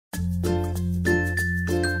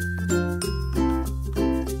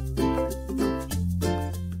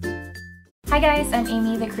guys, I'm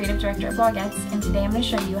Amy, the creative director of Bloguettes, and today I'm going to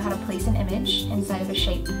show you how to place an image inside of a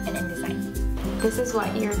shape in InDesign. This is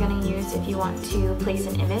what you're going to use if you want to place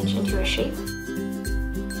an image into a shape.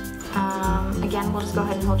 Again, we'll just go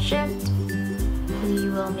ahead and hold Shift.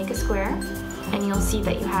 We will make a square, and you'll see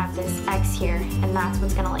that you have this X here, and that's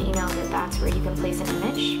what's going to let you know that that's where you can place an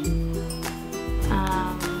image.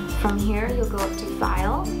 From here, you'll go up to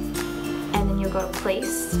File, and then you'll go to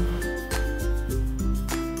Place.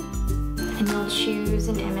 And you'll choose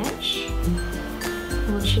an image.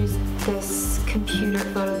 We'll choose this computer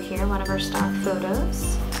photo here, one of our stock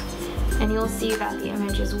photos. And you'll see that the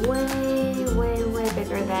image is way, way, way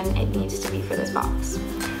bigger than it needs to be for this box.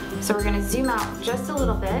 So we're gonna zoom out just a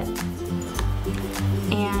little bit,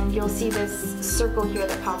 and you'll see this circle here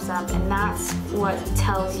that pops up, and that's what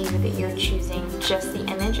tells you that you're choosing just the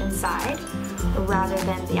image inside rather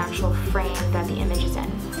than the actual frame that the image is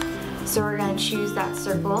in. So we're gonna choose that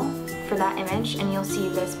circle for that image, and you'll see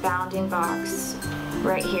this bounding box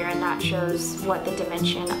right here, and that shows what the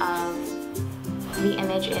dimension of the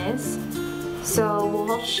image is. So we'll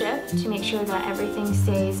hold Shift to make sure that everything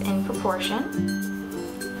stays in proportion,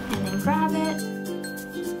 and then grab it,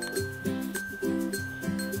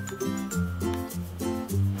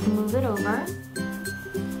 move it over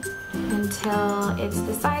until it's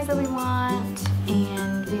the size that we want,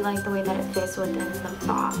 and we like the way that it fits within the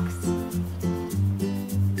box.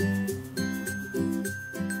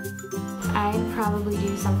 I'd probably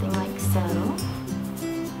do something like so,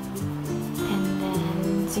 and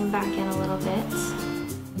then zoom back in a little bit,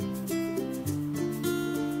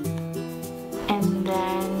 and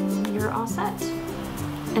then you're all set.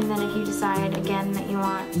 And then if you decide again that you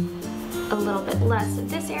want a little bit less of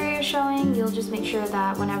this area showing, you'll just make sure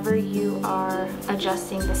that whenever you are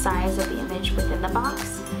adjusting the size of the image within the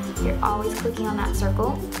box, you're always clicking on that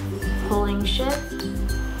circle, holding Shift,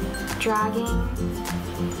 dragging,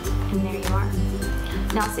 and there you are.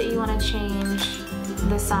 Now say you want to change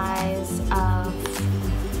the size of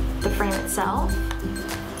the frame itself,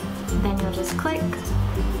 then you'll just click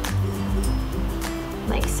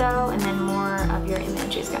like so, and then more of your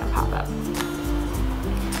image is going to pop up.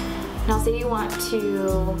 Now say you want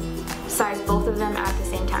to size both of them at the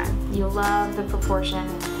same time. You love the proportion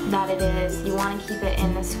that it is, you want to keep it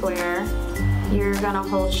in the square. You're going to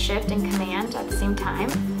hold Shift and Command at the same time,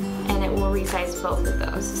 and it will resize both of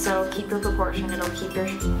those. So keep your proportion, it'll keep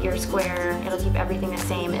your square, it'll keep everything the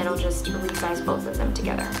same, it'll just resize both of them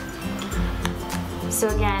together. So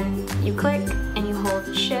again, you click and you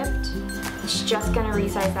hold Shift, it's just gonna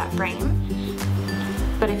resize that frame.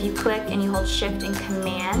 But if you click and you hold Shift and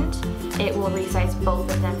Command, it will resize both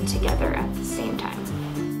of them together at the same time.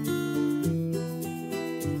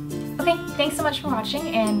 Okay, thanks so much for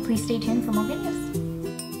watching, and please stay tuned for more videos.